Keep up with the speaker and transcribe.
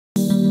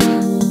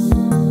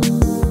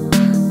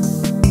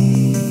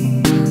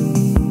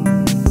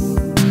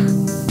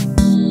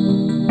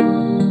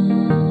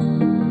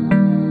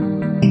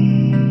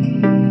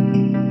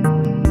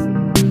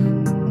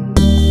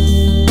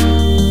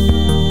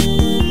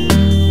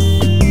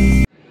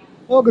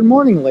Well, good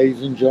morning,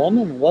 ladies and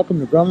gentlemen, and welcome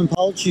to Grumman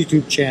Pilots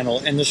YouTube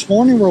channel. And this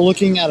morning we're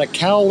looking at a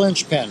cow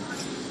lynch pin.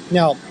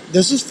 Now,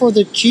 this is for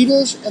the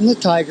cheetahs and the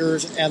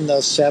tigers and the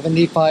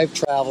 75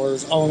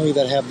 travelers only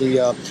that have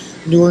the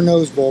newer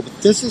nose bowl.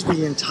 But this is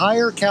the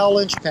entire cow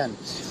lynch pin.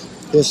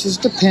 This is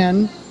the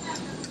pin.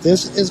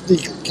 This is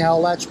the cow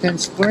latch pin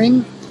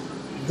spring.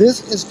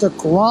 This is the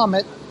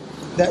grommet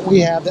that we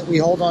have that we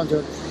hold on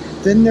to.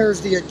 Then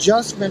there's the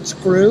adjustment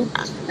screw,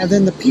 and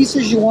then the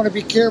pieces you want to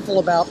be careful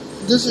about.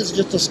 This is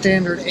just a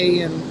standard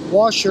A-N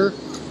washer,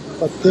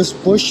 but this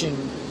bushing,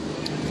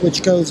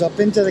 which goes up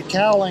into the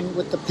cowling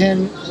with the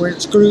pin where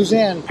it screws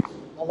in.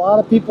 A lot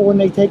of people, when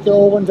they take the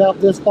old ones out,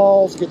 this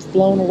balls gets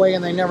blown away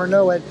and they never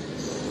know it.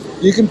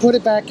 You can put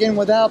it back in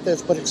without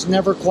this, but it's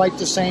never quite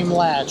the same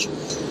latch.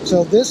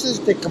 So this is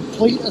the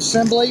complete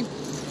assembly.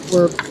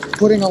 We're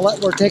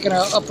taking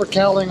our upper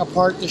cowling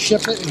apart to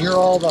ship it, and here are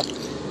all the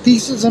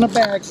pieces in a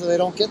bag so they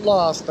don't get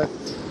lost. But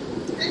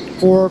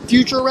for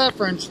future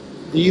reference,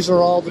 these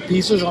are all the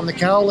pieces on the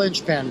cow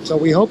lynch pin. So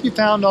we hope you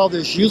found all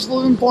this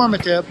useful and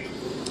informative.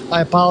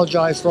 I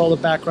apologize for all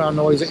the background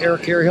noise. The air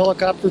carrier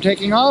helicopter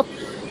taking off.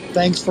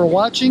 Thanks for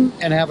watching,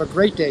 and have a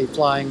great day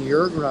flying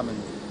your Grumman.